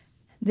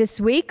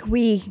This week,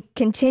 we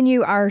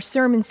continue our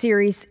sermon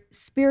series,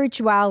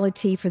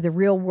 Spirituality for the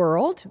Real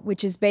World,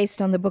 which is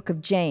based on the book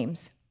of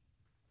James.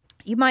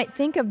 You might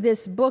think of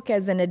this book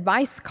as an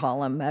advice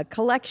column, a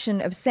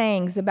collection of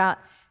sayings about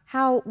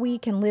how we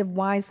can live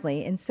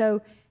wisely. And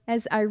so,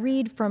 as I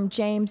read from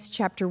James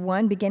chapter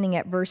 1, beginning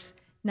at verse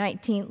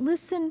 19,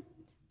 listen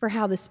for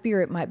how the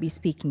Spirit might be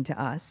speaking to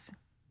us.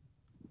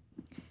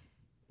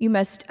 You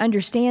must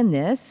understand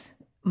this,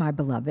 my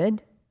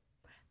beloved.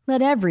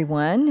 Let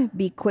everyone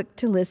be quick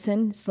to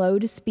listen, slow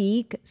to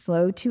speak,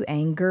 slow to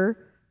anger,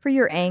 for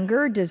your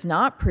anger does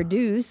not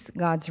produce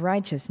God's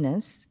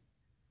righteousness.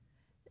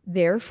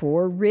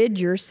 Therefore, rid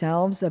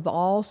yourselves of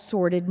all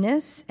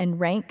sordidness and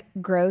rank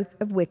growth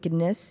of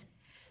wickedness,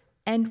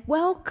 and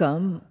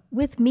welcome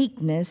with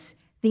meekness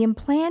the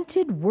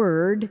implanted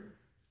word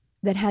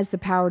that has the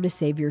power to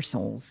save your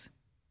souls.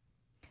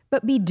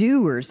 But be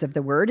doers of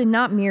the word and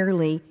not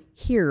merely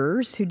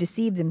hearers who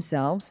deceive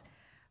themselves.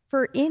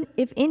 For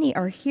if any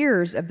are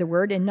hearers of the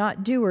word and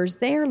not doers,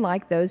 they are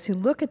like those who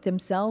look at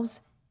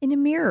themselves in a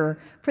mirror.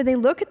 For they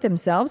look at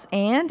themselves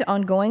and,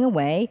 on going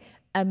away,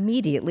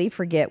 immediately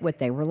forget what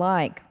they were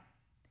like.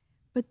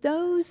 But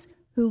those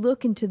who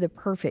look into the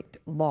perfect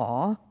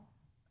law,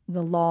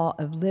 the law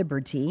of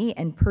liberty,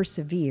 and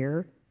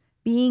persevere,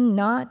 being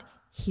not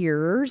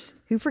hearers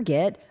who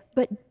forget,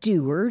 but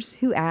doers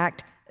who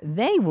act,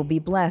 they will be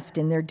blessed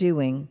in their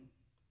doing.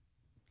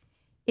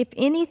 If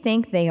any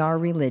think they are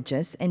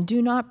religious and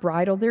do not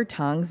bridle their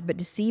tongues but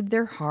deceive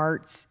their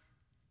hearts,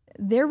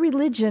 their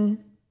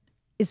religion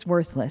is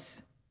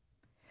worthless.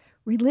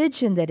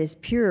 Religion that is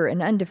pure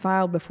and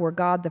undefiled before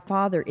God the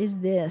Father is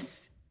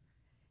this: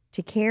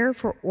 to care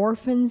for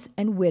orphans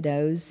and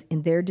widows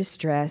in their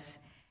distress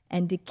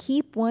and to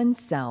keep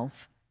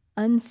oneself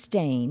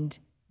unstained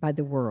by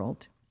the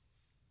world.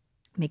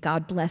 May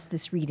God bless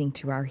this reading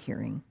to our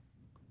hearing.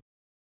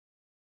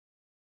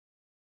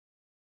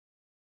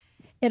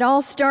 It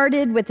all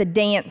started with a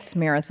dance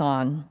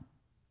marathon.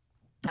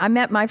 I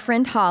met my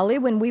friend Holly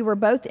when we were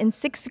both in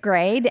 6th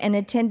grade and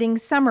attending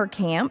summer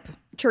camp,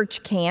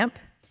 church camp.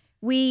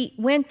 We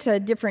went to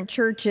different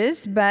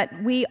churches,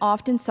 but we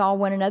often saw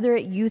one another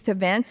at youth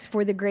events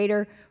for the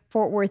greater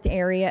Fort Worth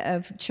area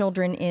of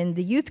children in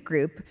the youth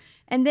group.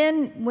 And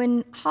then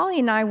when Holly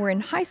and I were in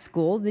high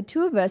school, the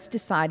two of us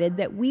decided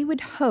that we would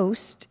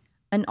host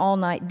an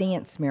all-night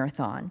dance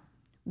marathon.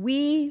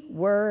 We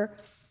were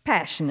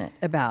passionate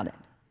about it.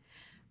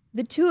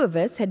 The two of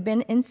us had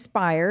been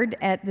inspired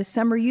at the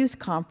summer youth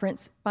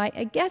conference by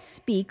a guest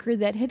speaker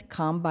that had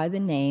come by the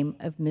name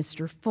of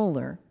Mr.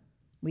 Fuller.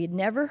 We had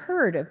never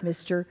heard of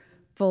Mr.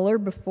 Fuller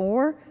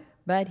before,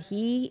 but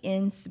he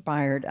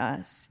inspired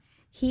us.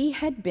 He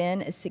had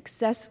been a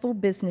successful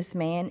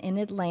businessman in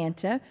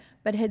Atlanta,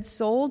 but had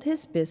sold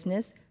his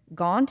business,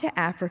 gone to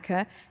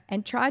Africa,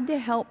 and tried to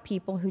help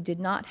people who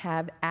did not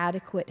have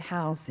adequate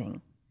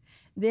housing.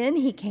 Then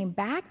he came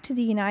back to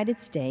the United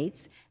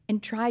States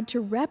and tried to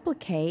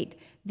replicate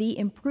the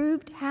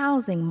improved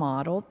housing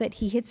model that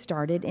he had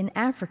started in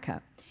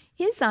Africa.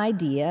 His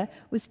idea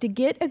was to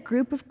get a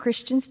group of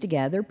Christians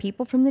together,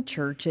 people from the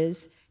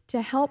churches,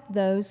 to help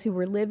those who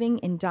were living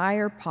in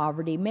dire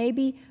poverty,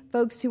 maybe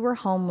folks who were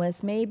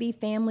homeless, maybe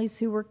families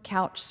who were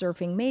couch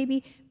surfing,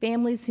 maybe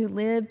families who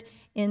lived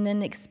in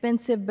an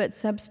expensive but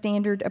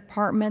substandard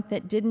apartment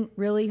that didn't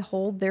really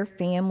hold their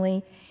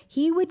family.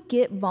 He would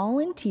get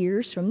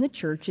volunteers from the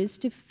churches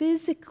to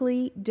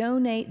physically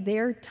donate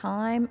their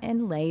time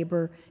and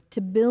labor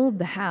to build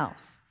the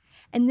house.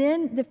 And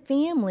then the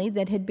family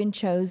that had been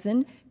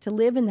chosen to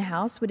live in the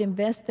house would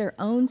invest their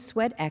own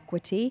sweat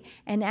equity,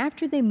 and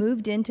after they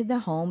moved into the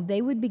home,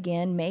 they would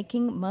begin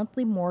making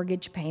monthly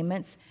mortgage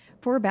payments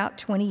for about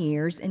 20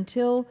 years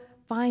until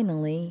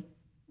finally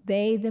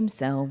they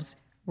themselves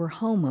were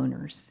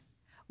homeowners.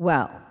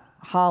 Well,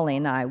 Holly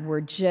and I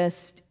were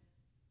just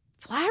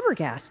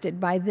flabbergasted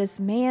by this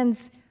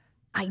man's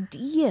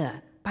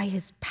idea, by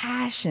his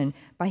passion,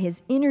 by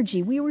his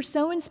energy. We were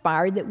so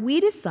inspired that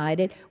we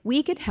decided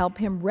we could help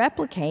him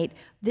replicate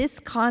this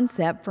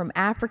concept from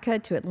Africa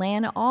to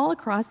Atlanta, all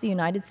across the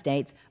United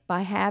States,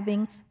 by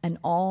having an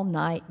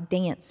all-night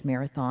dance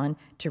marathon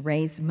to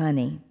raise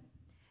money.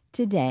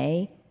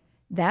 Today,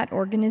 that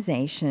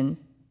organization,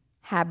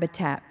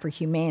 Habitat for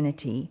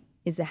Humanity,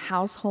 is a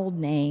household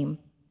name.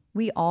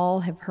 We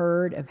all have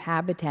heard of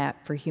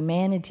Habitat for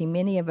Humanity.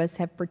 Many of us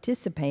have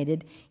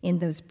participated in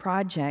those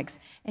projects,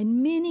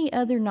 and many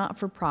other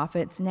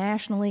not-for-profits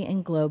nationally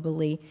and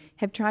globally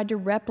have tried to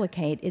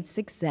replicate its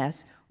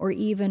success or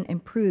even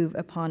improve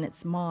upon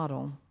its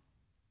model.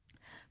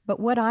 But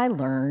what I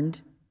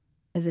learned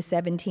as a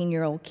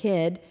 17-year-old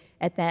kid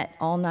at that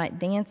all-night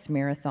dance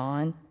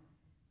marathon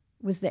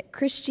was that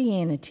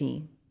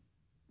Christianity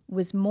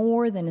was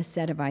more than a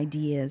set of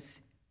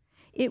ideas.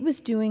 It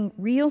was doing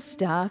real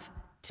stuff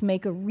to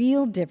make a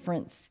real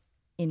difference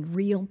in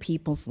real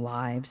people's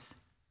lives.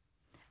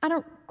 I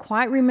don't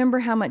quite remember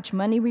how much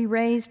money we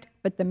raised,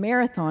 but the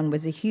marathon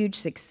was a huge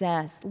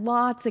success.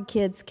 Lots of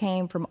kids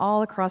came from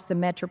all across the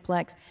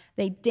Metroplex.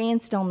 They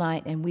danced all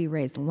night, and we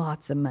raised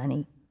lots of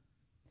money.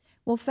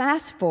 Well,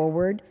 fast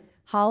forward,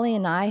 Holly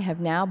and I have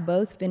now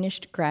both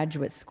finished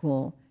graduate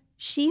school.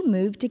 She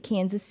moved to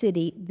Kansas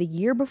City the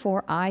year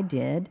before I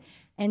did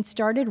and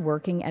started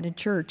working at a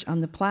church on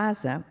the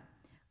plaza.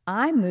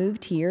 I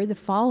moved here the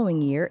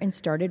following year and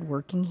started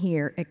working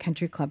here at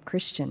Country Club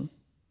Christian.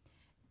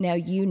 Now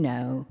you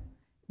know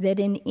that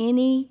in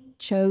any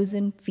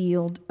chosen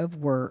field of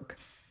work,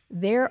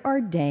 there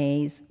are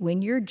days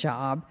when your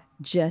job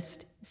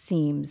just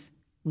seems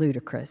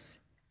ludicrous.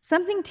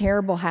 Something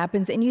terrible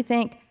happens and you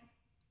think,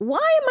 why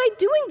am I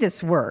doing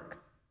this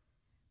work?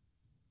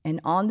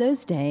 And on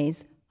those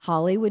days,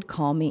 Holly would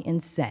call me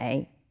and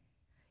say,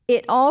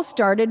 it all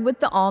started with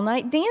the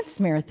all-night dance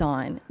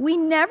marathon. We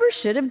never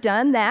should have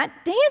done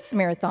that dance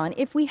marathon.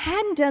 If we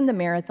hadn't done the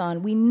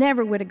marathon, we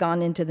never would have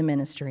gone into the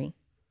ministry.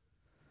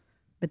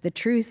 But the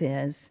truth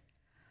is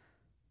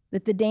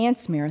that the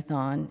dance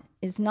marathon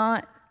is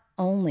not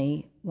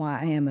only why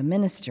I am a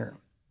minister,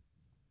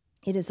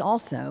 it is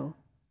also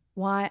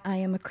why I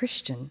am a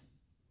Christian.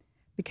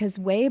 Because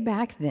way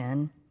back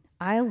then,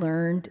 I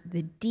learned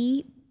the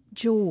deep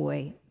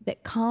joy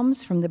that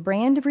comes from the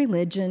brand of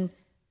religion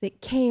that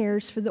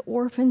cares for the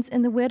orphans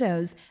and the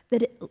widows,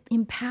 that it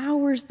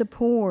empowers the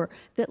poor,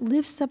 that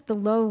lifts up the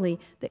lowly,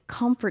 that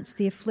comforts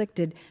the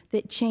afflicted,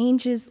 that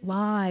changes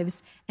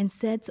lives and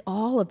sets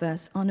all of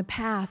us on a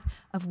path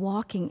of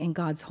walking in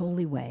God's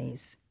holy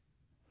ways.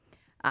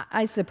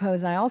 I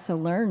suppose I also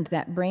learned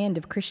that brand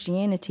of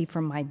Christianity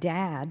from my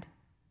dad.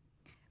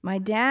 My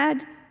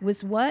dad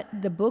was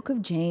what the book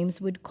of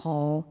James would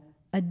call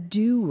a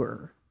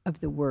doer of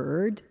the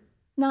word,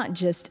 not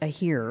just a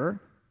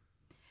hearer.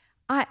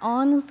 I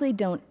honestly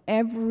don't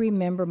ever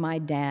remember my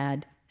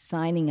dad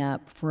signing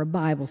up for a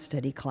Bible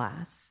study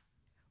class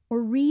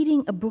or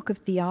reading a book of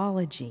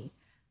theology.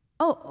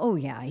 Oh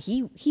yeah,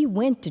 he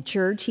went to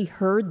church, he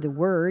heard the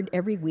word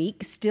every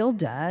week, still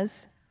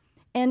does.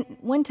 And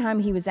one time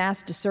he was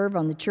asked to serve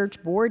on the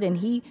church board and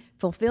he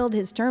fulfilled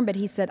his term, but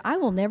he said, I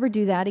will never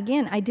do that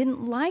again. I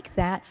didn't like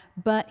that,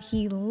 but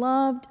he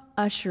loved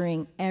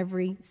ushering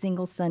every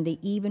single Sunday,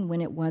 even when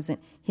it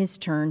wasn't his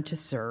turn to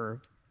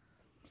serve.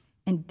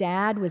 And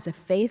Dad was a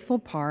faithful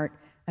part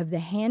of the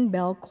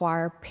handbell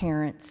choir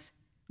parents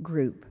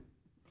group.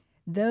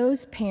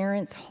 Those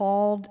parents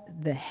hauled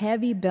the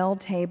heavy bell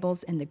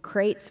tables and the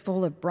crates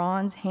full of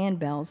bronze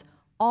handbells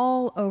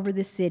all over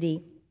the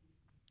city.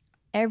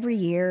 Every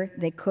year,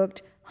 they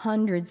cooked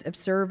hundreds of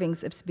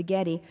servings of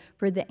spaghetti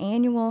for the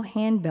annual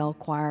handbell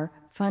choir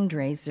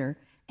fundraiser,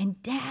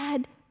 and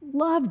Dad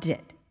loved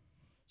it.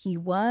 He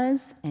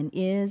was and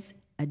is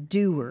a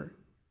doer.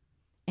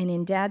 And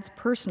in Dad's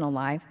personal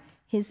life,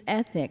 his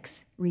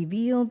ethics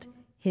revealed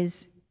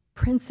his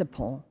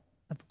principle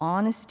of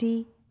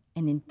honesty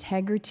and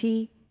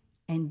integrity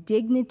and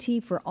dignity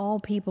for all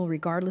people,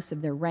 regardless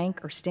of their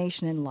rank or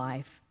station in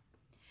life.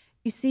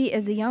 You see,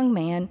 as a young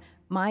man,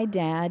 my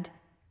dad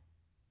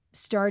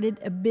started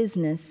a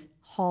business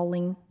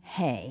hauling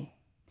hay.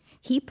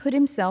 He put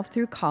himself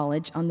through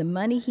college on the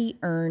money he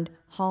earned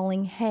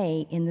hauling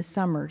hay in the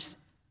summers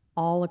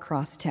all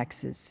across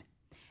Texas.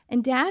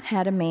 And Dad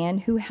had a man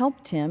who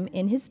helped him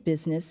in his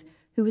business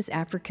who was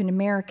African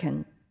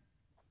American.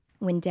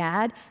 When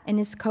Dad and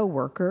his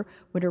coworker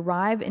would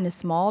arrive in a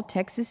small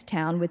Texas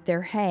town with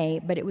their hay,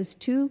 but it was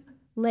too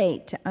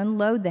late to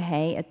unload the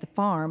hay at the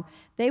farm,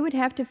 they would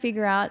have to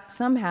figure out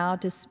somehow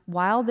to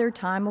while their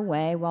time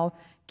away while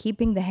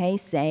keeping the hay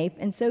safe.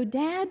 And so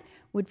Dad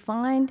would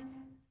find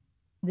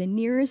the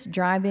nearest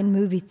drive-in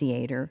movie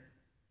theater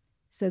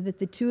so that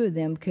the two of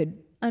them could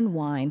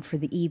unwind for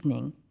the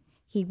evening.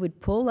 He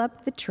would pull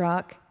up the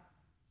truck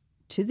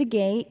to the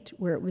gate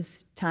where it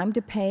was time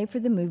to pay for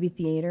the movie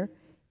theater,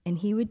 and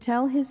he would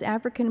tell his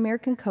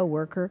African-American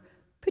coworker,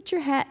 put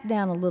your hat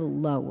down a little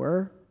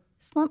lower,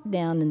 slump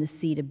down in the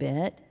seat a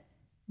bit,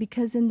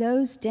 because in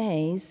those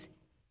days,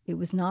 it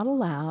was not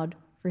allowed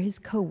for his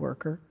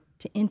coworker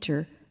to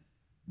enter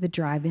the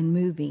drive-in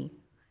movie.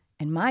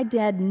 And my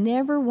dad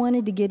never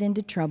wanted to get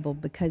into trouble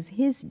because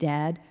his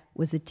dad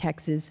was a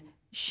Texas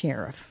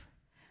sheriff.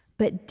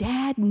 But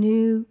Dad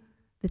knew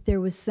that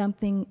there was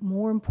something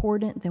more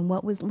important than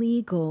what was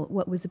legal,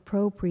 what was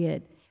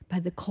appropriate by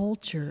the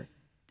culture.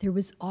 There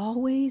was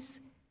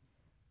always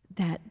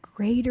that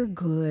greater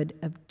good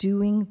of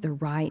doing the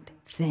right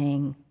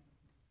thing.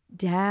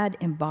 Dad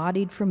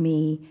embodied for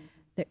me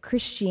that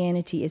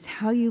Christianity is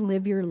how you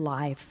live your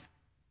life,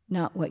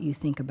 not what you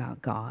think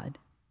about God.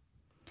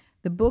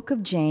 The book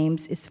of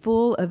James is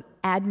full of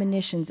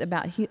admonitions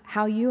about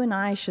how you and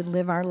I should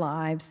live our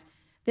lives.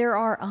 There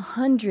are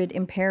 100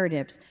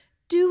 imperatives.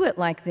 Do it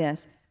like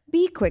this.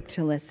 Be quick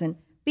to listen.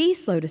 Be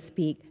slow to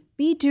speak.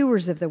 Be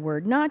doers of the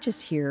word, not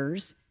just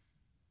hearers.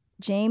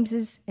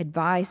 James's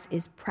advice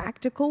is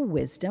practical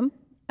wisdom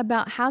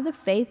about how the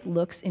faith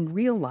looks in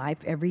real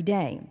life every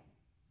day.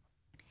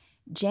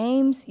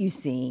 James, you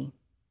see,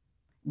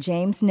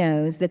 James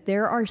knows that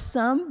there are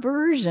some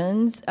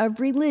versions of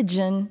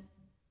religion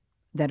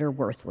that are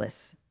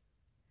worthless.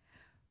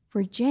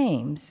 For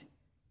James,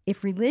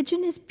 if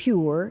religion is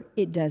pure,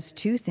 it does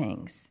two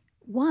things.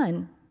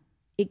 One,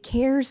 It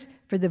cares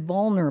for the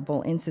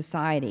vulnerable in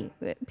society,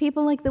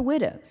 people like the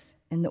widows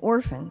and the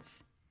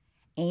orphans.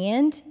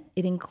 And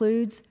it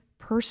includes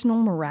personal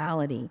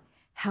morality,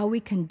 how we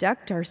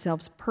conduct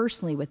ourselves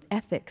personally with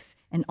ethics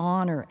and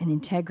honor and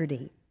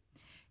integrity.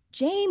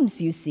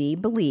 James, you see,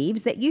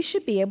 believes that you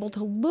should be able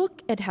to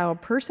look at how a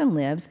person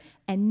lives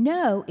and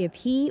know if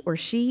he or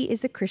she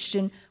is a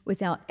Christian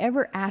without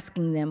ever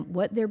asking them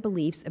what their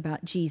beliefs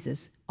about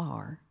Jesus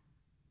are.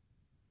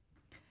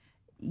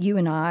 You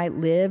and I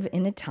live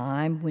in a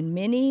time when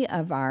many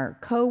of our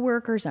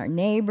coworkers, our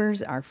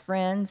neighbors, our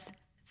friends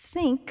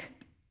think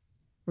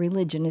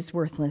religion is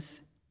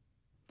worthless.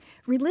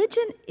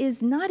 Religion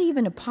is not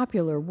even a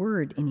popular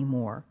word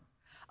anymore.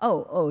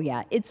 Oh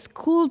yeah, it's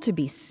cool to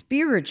be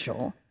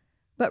spiritual,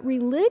 but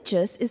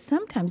religious is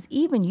sometimes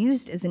even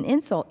used as an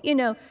insult. You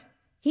know,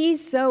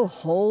 he's so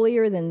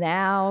holier than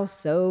thou,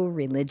 so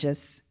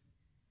religious.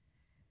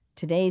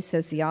 Today's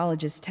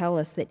sociologists tell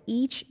us that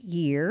each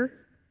year,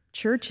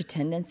 church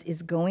attendance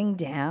is going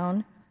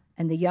down,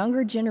 and the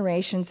younger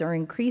generations are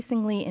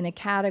increasingly in a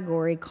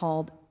category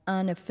called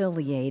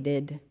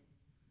unaffiliated.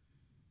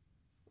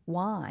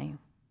 Why?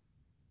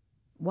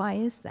 Why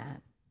is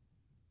that?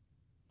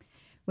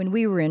 When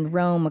we were in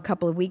Rome a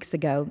couple of weeks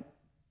ago,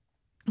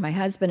 my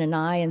husband and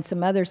I and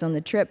some others on the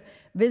trip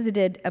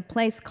visited a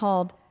place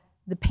called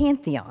the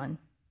Pantheon.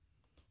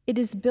 It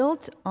is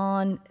built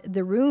on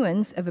the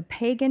ruins of a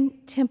pagan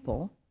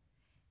temple,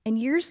 and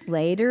years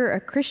later, a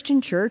Christian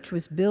church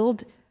was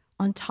built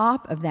on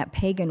top of that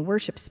pagan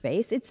worship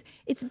space.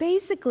 It's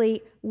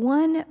basically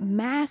one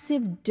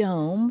massive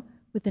dome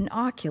with an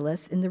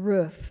oculus in the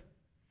roof.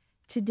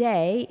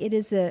 Today, it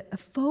is a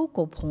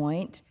focal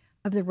point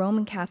of the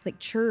Roman Catholic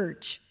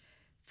Church.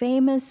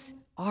 Famous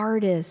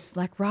artists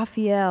like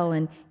Raphael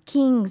and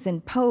kings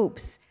and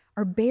popes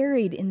are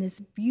buried in this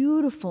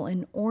beautiful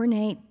and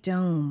ornate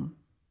dome.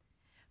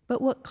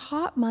 But what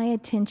caught my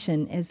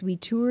attention as we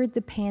toured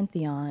the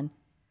Pantheon,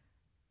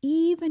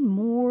 even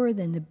more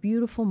than the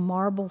beautiful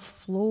marble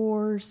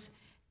floors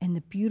and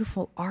the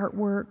beautiful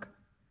artwork,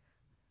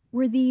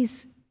 were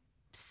these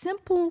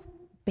simple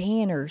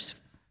banners,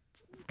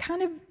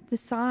 kind of the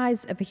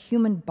size of a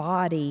human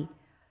body,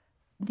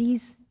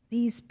 these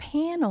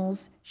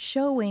panels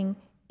showing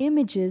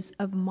images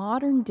of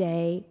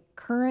modern-day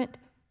current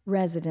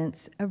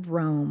residents of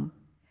Rome.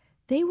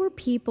 They were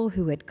people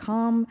who had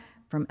come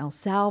from El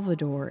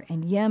Salvador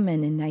and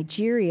Yemen and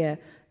Nigeria.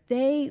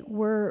 They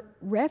were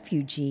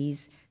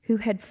refugees who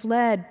had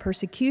fled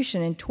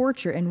persecution and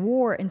torture and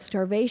war and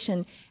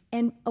starvation.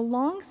 And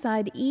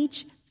alongside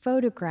each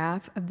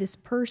photograph of this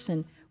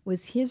person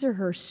was his or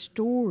her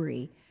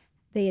story.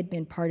 They had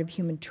been part of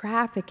human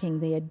trafficking.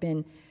 They had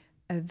been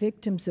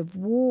victims of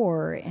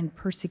war and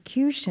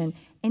persecution.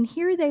 And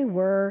here they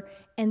were,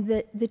 and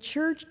the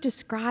church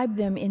described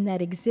them in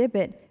that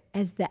exhibit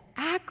as the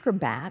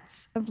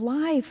acrobats of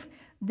life.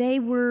 They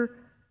were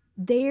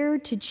there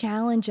to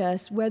challenge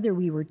us, whether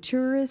we were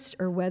tourists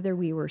or whether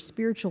we were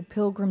spiritual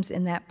pilgrims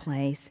in that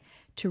place,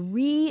 to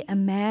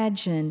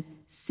reimagine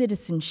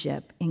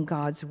citizenship in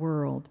God's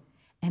world.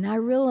 And I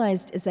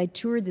realized as I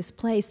toured this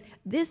place,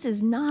 this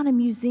is not a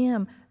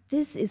museum.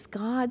 This is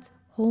God's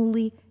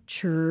holy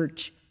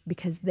church,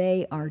 because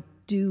they are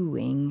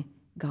doing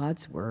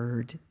God's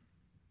word.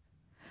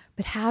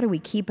 But how do we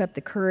keep up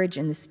the courage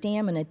and the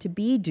stamina to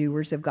be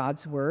doers of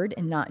God's word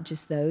and not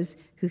just those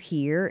who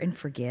hear and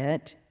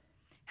forget?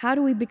 How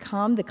do we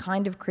become the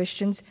kind of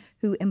Christians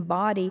who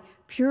embody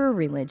pure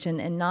religion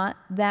and not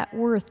that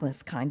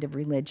worthless kind of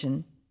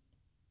religion?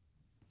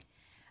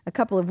 A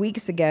couple of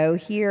weeks ago,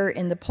 here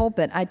in the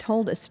pulpit, I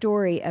told a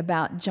story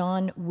about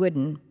John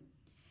Wooden.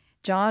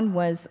 John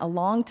was a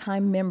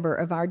longtime member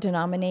of our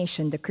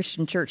denomination, the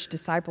Christian Church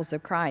Disciples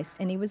of Christ,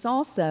 and he was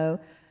also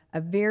a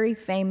very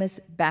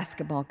famous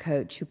basketball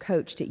coach who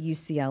coached at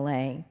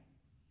UCLA.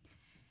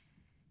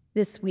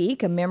 This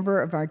week, a member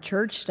of our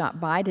church stopped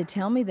by to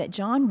tell me that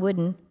John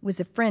Wooden was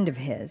a friend of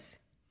his,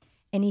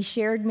 and he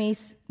shared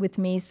with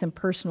me some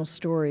personal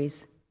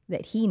stories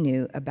that he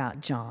knew about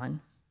John.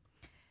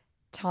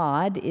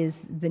 Todd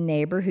is the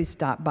neighbor who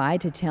stopped by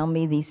to tell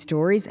me these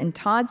stories, and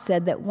Todd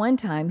said that one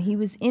time he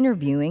was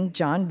interviewing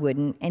John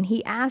Wooden, and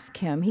he asked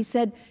him, he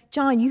said,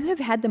 "John, you have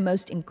had the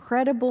most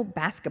incredible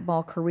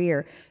basketball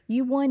career.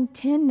 You won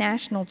 10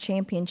 national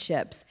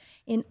championships.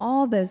 In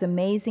all those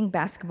amazing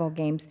basketball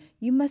games,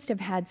 you must have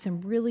had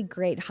some really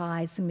great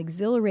highs, some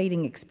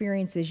exhilarating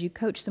experiences. You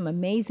coached some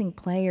amazing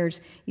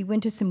players. You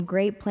went to some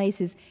great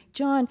places.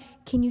 John,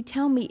 can you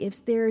tell me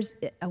if there's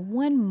a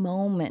one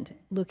moment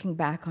looking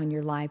back on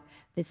your life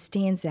that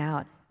stands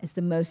out as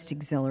the most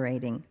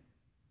exhilarating?"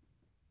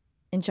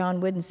 And John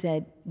Wooden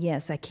said,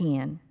 "Yes, I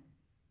can.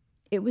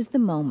 It was the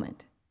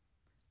moment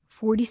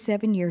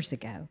 47 years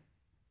ago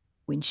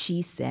when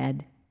she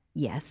said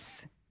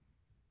yes."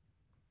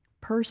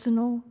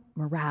 Personal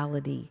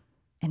morality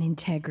and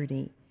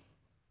integrity.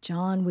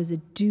 John was a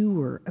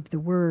doer of the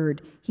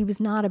word. He was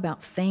not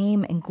about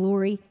fame and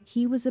glory.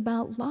 He was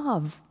about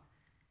love.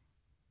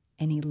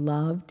 And he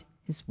loved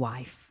his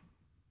wife.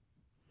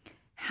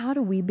 How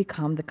do we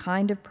become the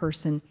kind of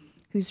person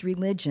whose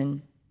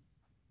religion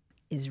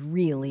is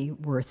really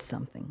worth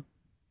something.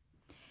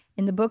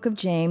 In the book of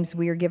James,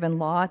 we are given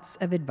lots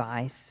of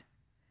advice,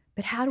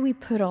 but how do we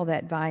put all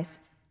that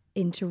advice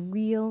into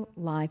real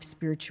life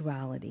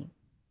spirituality?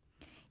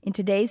 In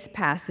today's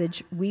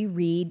passage, we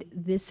read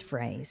this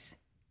phrase,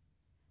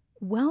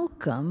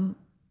 "Welcome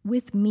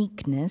with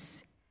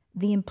meekness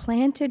the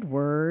implanted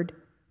word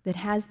that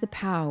has the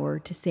power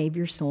to save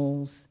your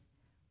souls."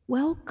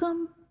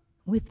 Welcome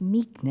with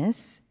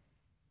meekness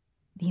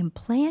the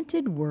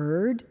implanted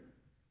word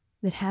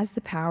that has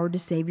the power to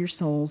save your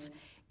souls.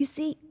 You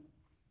see,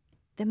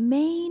 the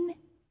main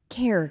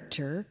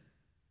character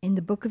in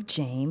the book of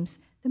James,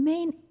 the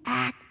main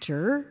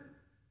actor,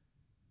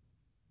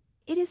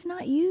 it is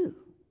not you.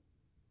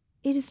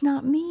 It is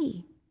not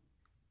me.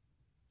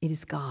 It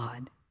is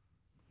God.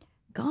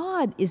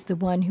 God is the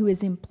one who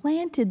has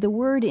implanted the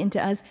word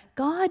into us.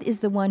 God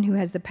is the one who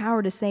has the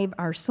power to save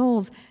our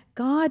souls.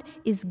 God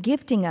is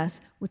gifting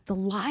us with the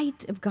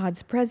light of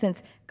God's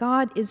presence.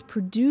 God is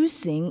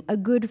producing a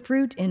good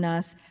fruit in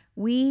us.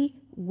 We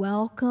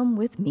welcome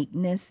with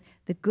meekness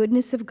the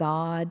goodness of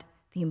God,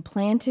 the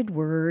implanted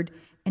word,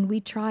 and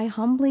we try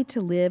humbly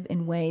to live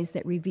in ways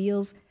that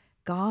reveals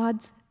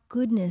God's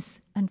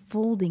goodness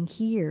unfolding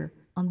here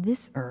on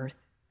this earth.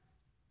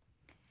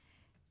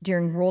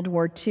 During World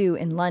War II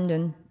in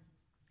London,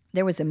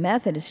 there was a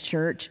Methodist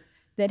church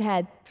that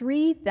had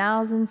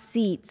 3,000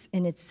 seats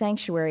in its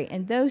sanctuary,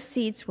 and those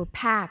seats were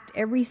packed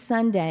every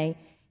Sunday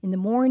in the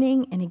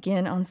morning and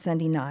again on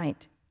Sunday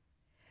night.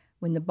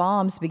 When the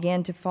bombs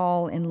began to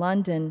fall in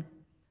London,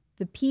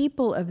 the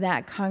people of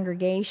that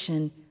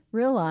congregation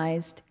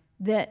realized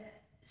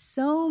that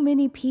so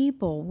many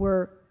people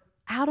were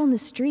out on the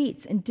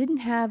streets and didn't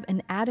have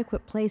an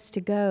adequate place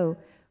to go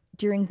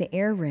during the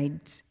air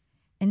raids.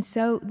 And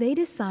so they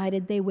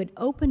decided they would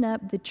open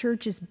up the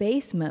church's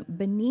basement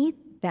beneath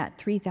that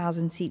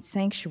 3,000-seat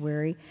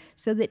sanctuary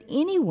so that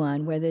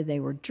anyone, whether they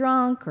were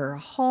drunk or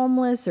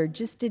homeless or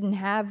just didn't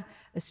have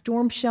a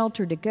storm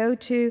shelter to go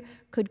to,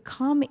 could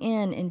come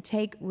in and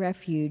take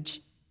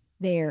refuge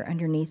there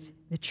underneath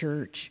the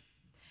church.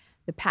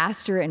 The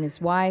pastor and his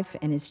wife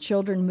and his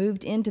children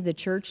moved into the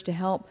church to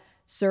help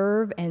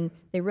serve, and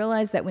they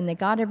realized that when they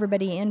got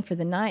everybody in for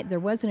the night, there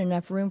wasn't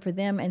enough room for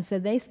them, and so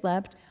they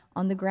slept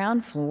on the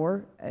ground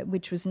floor,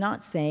 which was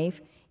not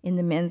safe, in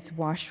the men's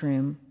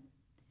washroom.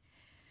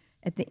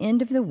 At the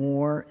end of the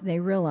war,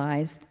 they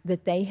realized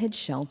that they had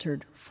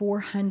sheltered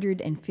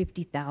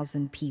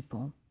 450,000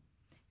 people.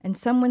 And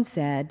someone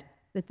said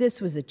that this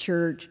was a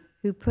church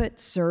who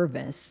put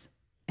service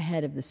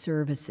ahead of the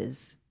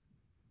services.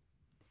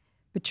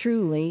 But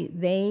truly,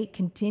 they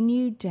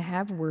continued to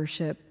have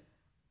worship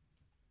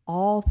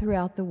all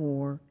throughout the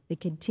war. They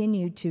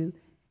continued to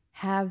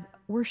have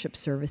worship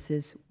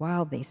services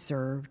while they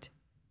served.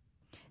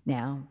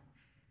 Now,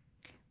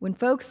 when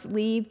folks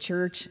leave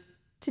church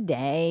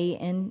today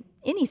and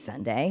any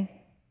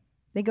Sunday,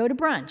 they go to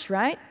brunch,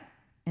 right?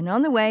 And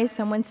on the way,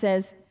 someone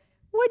says,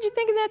 "What'd you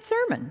think of that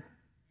sermon?"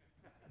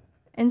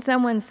 And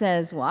someone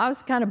says, "Well, I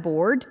was kind of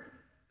bored."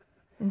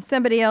 And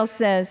somebody else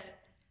says,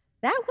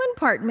 "That one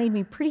part made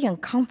me pretty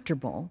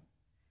uncomfortable."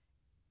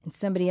 And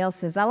somebody else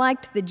says, "I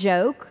liked the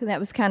joke. That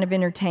was kind of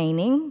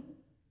entertaining."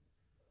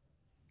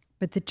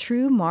 But the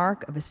true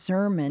mark of a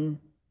sermon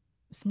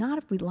is not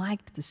if we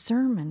liked the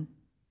sermon.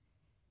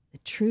 The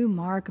true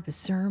mark of a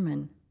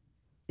sermon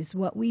is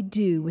what we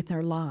do with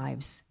our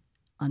lives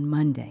on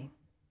Monday.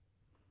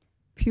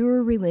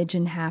 Pure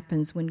religion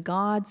happens when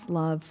God's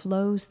love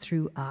flows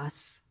through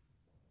us.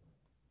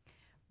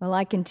 Well,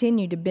 I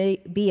continue to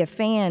be a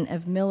fan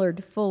of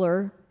Millard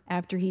Fuller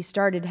after he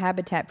started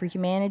Habitat for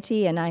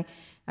Humanity, and I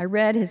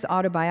read his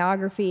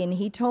autobiography, and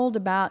he told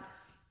about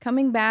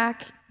coming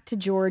back to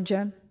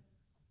Georgia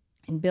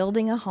and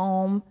building a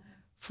home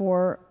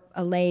for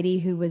a lady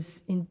who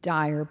was in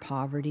dire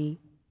poverty.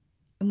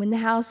 And when the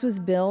house was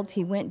built,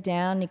 he went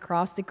down, and he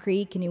crossed the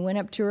creek, and he went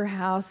up to her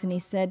house, and he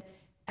said,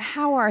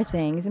 "How are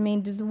things? I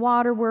mean, does the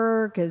water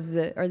work?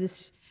 Are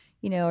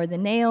the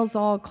nails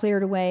all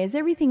cleared away? Is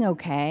everything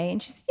okay?"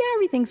 And she said, "Yeah,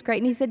 everything's great."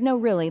 And he said, "No,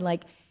 really,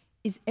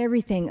 is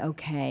everything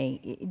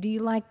okay? Do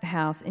you like the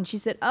house?" And she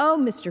said, "Oh,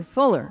 Mr.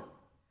 Fuller,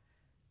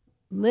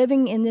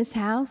 living in this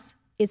house,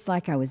 it's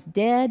like I was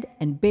dead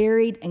and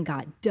buried and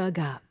got dug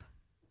up."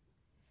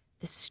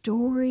 The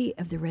story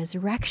of the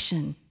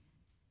resurrection,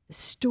 the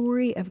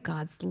story of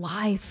God's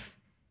life,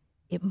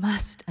 it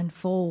must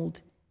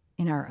unfold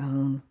in our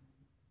own.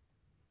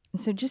 And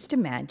so just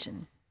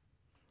imagine,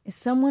 if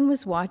someone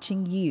was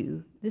watching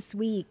you this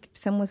week, if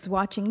someone was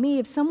watching me,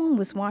 if someone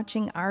was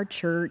watching our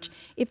church,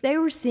 if they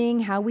were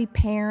seeing how we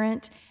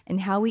parent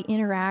and how we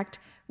interact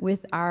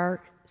with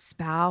our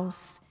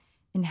spouse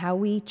and how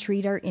we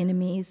treat our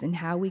enemies and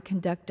how we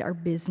conduct our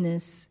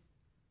business,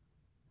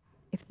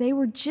 if they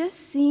were just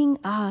seeing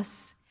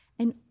us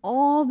and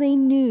all they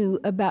knew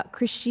about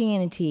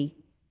Christianity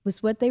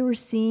was what they were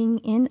seeing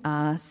in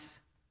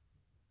us,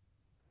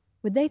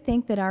 would they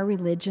think that our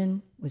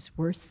religion was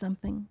worth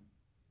something?